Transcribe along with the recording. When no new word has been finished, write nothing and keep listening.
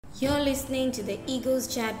You're listening to the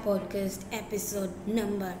Eagles Chat Podcast, episode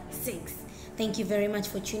number 6. Thank you very much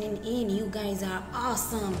for tuning in. You guys are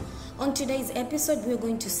awesome. On today's episode, we're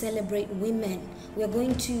going to celebrate women. We're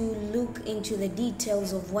going to look into the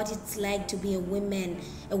details of what it's like to be a woman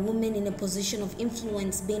in a position of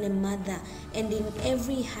influence, being a mother, and in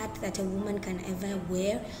every hat that a woman can ever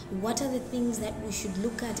wear. What are the things that we should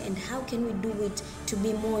look at, and how can we do it to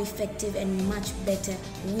be more effective and much better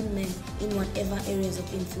women in whatever areas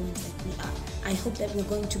of influence that we are. I hope that we're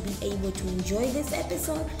going to be able to enjoy this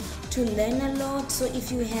episode, to learn a lot. So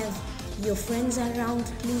if you have your friends around,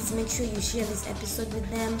 please make sure you share this episode with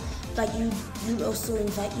them. But you also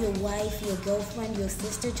invite your wife, your girlfriend, your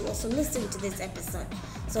sister to also listen to this episode.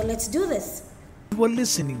 So let's do this. You are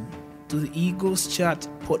listening to the Eagles Chat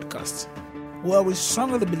Podcast, where we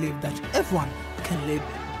strongly believe that everyone can lead.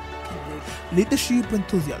 Leadership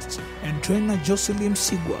enthusiast and trainer Jocelyn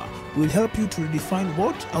Sigwa will help you to redefine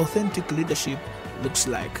what authentic leadership looks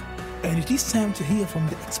like. And it is time to hear from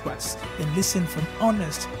the experts and listen from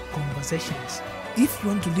honest conversations. If you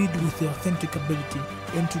want to lead with your authentic ability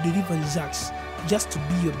and to deliver results, just to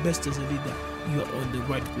be your best as a leader, you are on the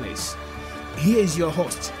right place. Here is your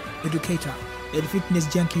host, educator, and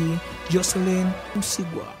fitness junkie, Jocelyn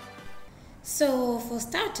Sigwa. So for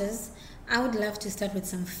starters, I would love to start with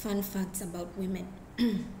some fun facts about women.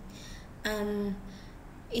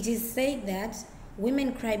 It is said that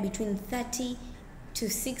women cry between 30 to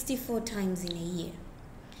 64 times in a year,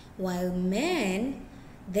 while men,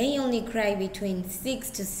 they only cry between 6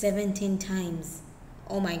 to 17 times.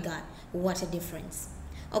 Oh my God, what a difference.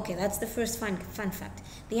 Okay, that's the first fun fact.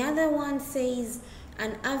 The other one says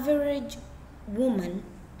an average woman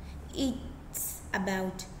eats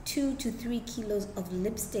about 2 to 3 kilos of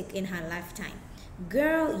lipstick in her lifetime.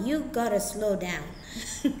 Girl, you gotta slow down.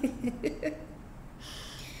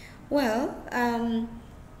 Well,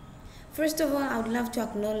 first of all, I would love to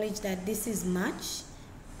acknowledge that this is March.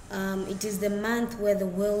 It is the month where the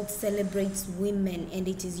world celebrates women, and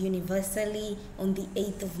it is universally on the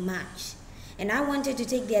 8th of March. And I wanted to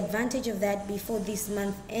take the advantage of that before this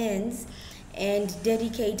month ends and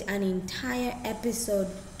dedicate an entire episode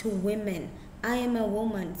to women. I am a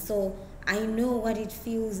woman, so I know what it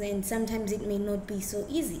feels, and sometimes it may not be so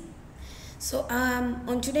easy. So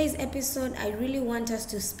on today's episode, I really want us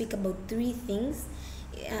to speak about 3 things.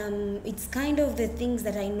 It's kind of the things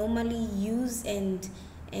that I normally use and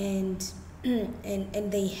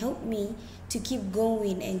they help me to keep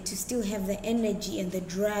going and to still have the energy and the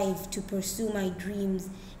drive to pursue my dreams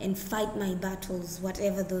and fight my battles,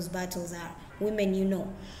 whatever those battles are. Women, you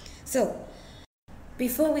know. So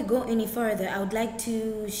before we go any further, I would like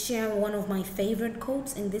to share one of my favorite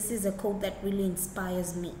quotes, and this is a quote that really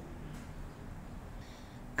inspires me.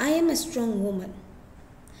 I am a strong woman.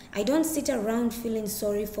 I don't sit around feeling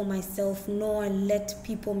sorry for myself, nor let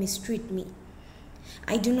people mistreat me.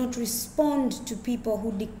 I do not respond to people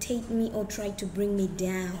who dictate me or try to bring me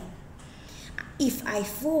down. If I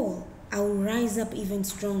fall, I will rise up even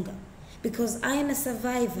stronger, because I am a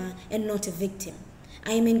survivor and not a victim.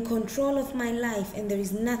 I am in control of my life, and there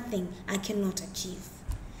is nothing I cannot achieve.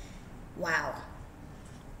 Wow.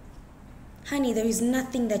 Honey, there is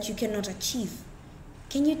nothing that you cannot achieve.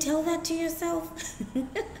 Can you tell that to yourself?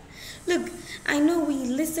 Look, I know we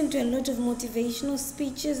listen to a lot of motivational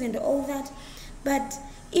speeches and all that, but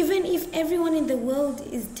even if everyone in the world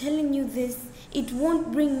is telling you this, it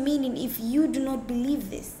won't bring meaning if you do not believe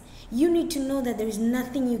this. You need to know that there is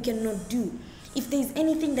nothing you cannot do. If there is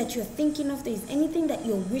anything that you're thinking of, there is anything that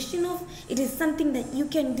you're wishing of, it is something that you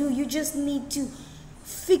can do. You just need to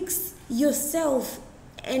fix yourself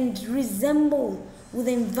and resemble with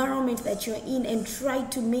the environment that you're in and try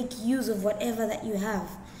to make use of whatever that you have.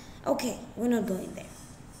 Okay, we're not going there.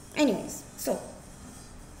 Anyways, so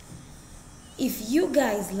if you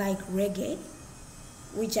guys like reggae,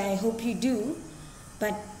 which I hope you do,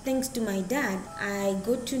 but thanks to my dad, I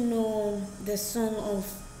got to know the song of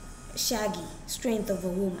Shaggy, Strength of a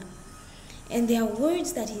Woman. And there are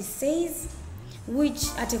words that he says which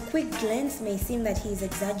at a quick glance may seem that he's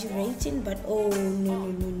exaggerating, but oh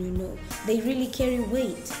no. They really carry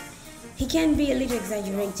weight. He can be a little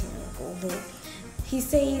exaggerating, although he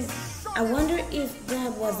says, I wonder if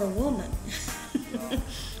God was a woman.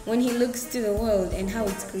 When he looks to the world and how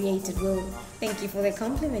it's created. Well, thank you for the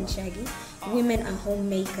compliment, Shaggy. Women are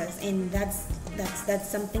homemakers, and that's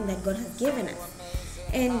something that God has given us.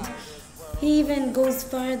 And he even goes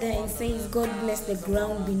further and says, God bless the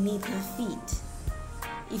ground beneath her feet.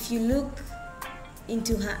 If you look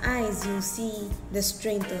into her eyes, you'll see the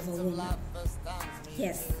strength of a woman.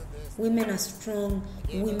 Yes, women are strong,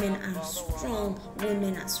 women are strong,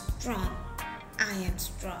 women are strong. I am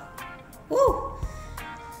strong. Woo!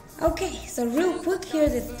 Okay, so real quick, here are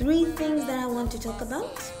the 3 things that I want to talk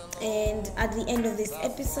about. And at the end of this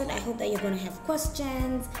episode, I hope that you're going to have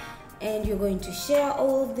questions and you're going to share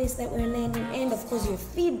all of this that we're learning, and of course your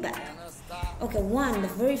feedback. Okay, the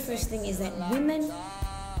very first thing is that women,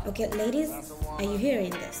 okay, ladies, are you hearing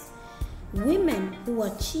this? Women who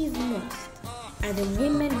achieve most are the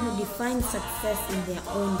women who define success in their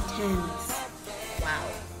own terms. Wow.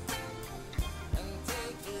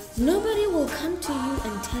 Nobody will come to you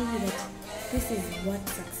and tell you that this is what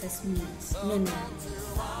success means. No.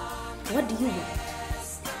 What do you want?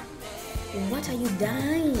 What are you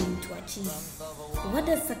dying to achieve? What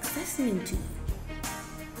does success mean to you?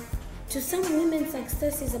 To some women,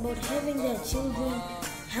 success is about having their children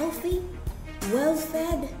healthy,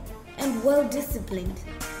 well-fed, and well-disciplined.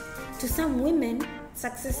 To some women,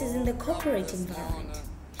 success is in the corporate environment.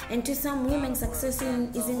 And to some women, success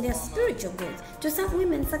is in their spiritual growth. To some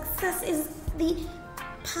women, success is the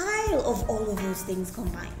pile of all of those things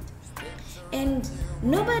combined. And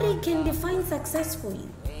nobody can define success for you.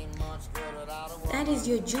 That is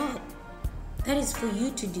your job. That is for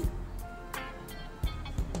you to do.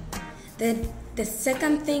 The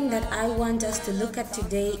second thing that I want us to look at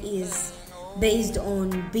today is based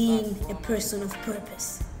on being a person of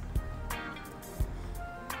purpose.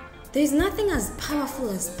 There is nothing as powerful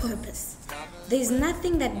as purpose. There is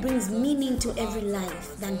nothing that brings meaning to every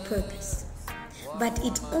life than purpose. But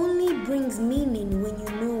it only brings meaning when you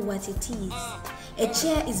know what it is. A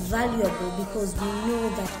chair is valuable because we know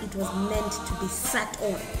that it was meant to be sat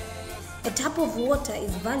on. A tap of water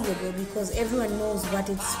is valuable because everyone knows what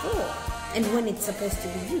it's for and when it's supposed to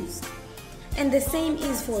be used. And the same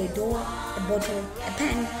is for a door, a bottle, a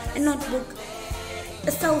pen, a notebook,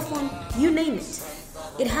 a cell phone, you name it.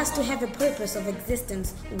 It has to have a purpose of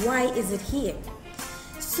existence. Why is it here?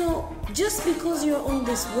 So just because you're on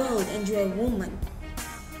this world and you're a woman,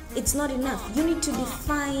 it's not enough. You need to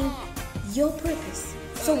define your purpose.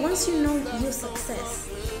 So once you know your success,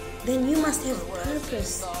 then you must have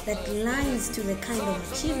purpose that aligns to the kind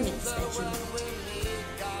of achievements that you want.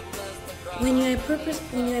 When you're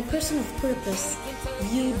a person of purpose,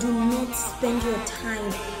 you do not spend your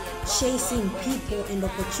time chasing people and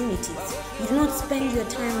opportunities. You do not spend your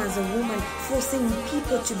time as a woman forcing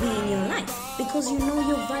people to be in your life because you know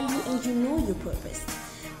your value and you know your purpose.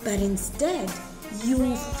 But instead,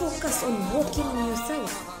 you focus on working on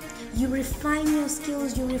yourself. You refine your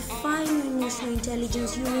skills, you refine your emotional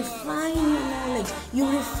intelligence, you refine your knowledge, you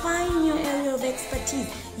refine your area of expertise.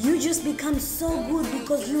 You just become so good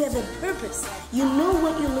because you have a purpose. You know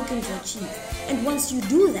what you're looking to achieve. And once you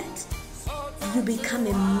do that, you become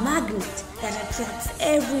a magnet that attracts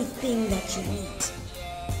everything that you need.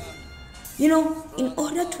 You know, in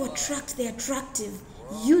order to attract the attractive,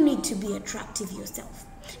 you need to be attractive yourself.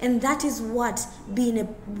 And that is what being a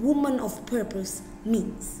woman of purpose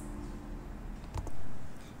means.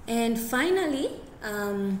 And finally,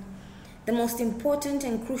 the most important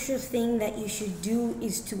and crucial thing that you should do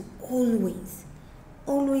is to always,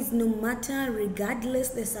 no matter, regardless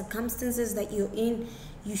the circumstances that you're in,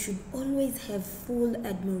 you should always have full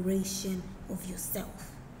admiration of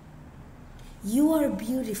yourself. You are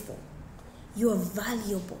beautiful. You are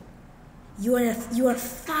valuable. You are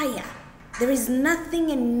fire. There is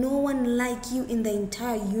nothing and no one like you in the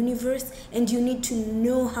entire universe, and you need to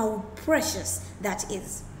know how precious that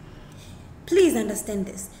is. Please understand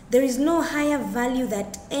this. There is no higher value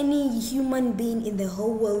that any human being in the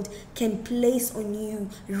whole world can place on you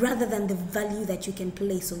rather than the value that you can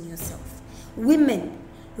place on yourself. Women,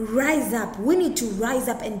 rise up. We need to rise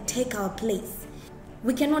up and take our place.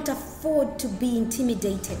 We cannot afford to be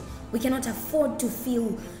intimidated. We cannot afford to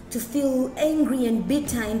feel angry and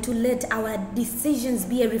bitter and to let our decisions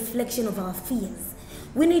be a reflection of our fears.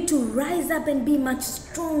 We need to rise up and be much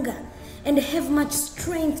stronger and have much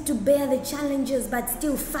strength to bear the challenges, but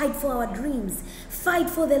still fight for our dreams. Fight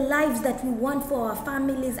for the lives that we want for our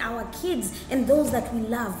families, our kids, and those that we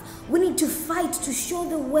love. We need to fight to show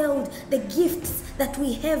the world the gifts that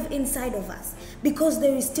we have inside of us, because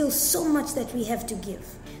there is still so much that we have to give.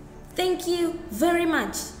 Thank you very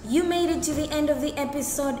much. You made it to the end of the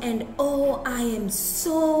episode, and I am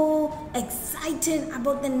so excited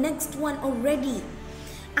about the next one already.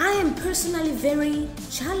 I am personally very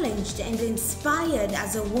challenged and inspired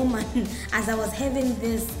as a woman as I was having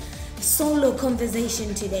this solo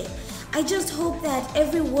conversation today. I just hope that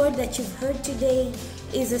every word that you've heard today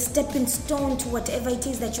is a stepping stone to whatever it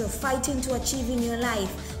is that you're fighting to achieve in your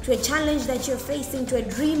life, to a challenge that you're facing, to a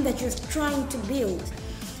dream that you're trying to build.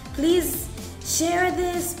 Please share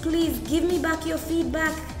this. Please give me back your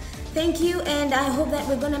feedback. Thank you, and I hope that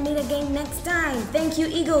we're gonna meet again next time. Thank you,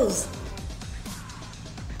 Eagles.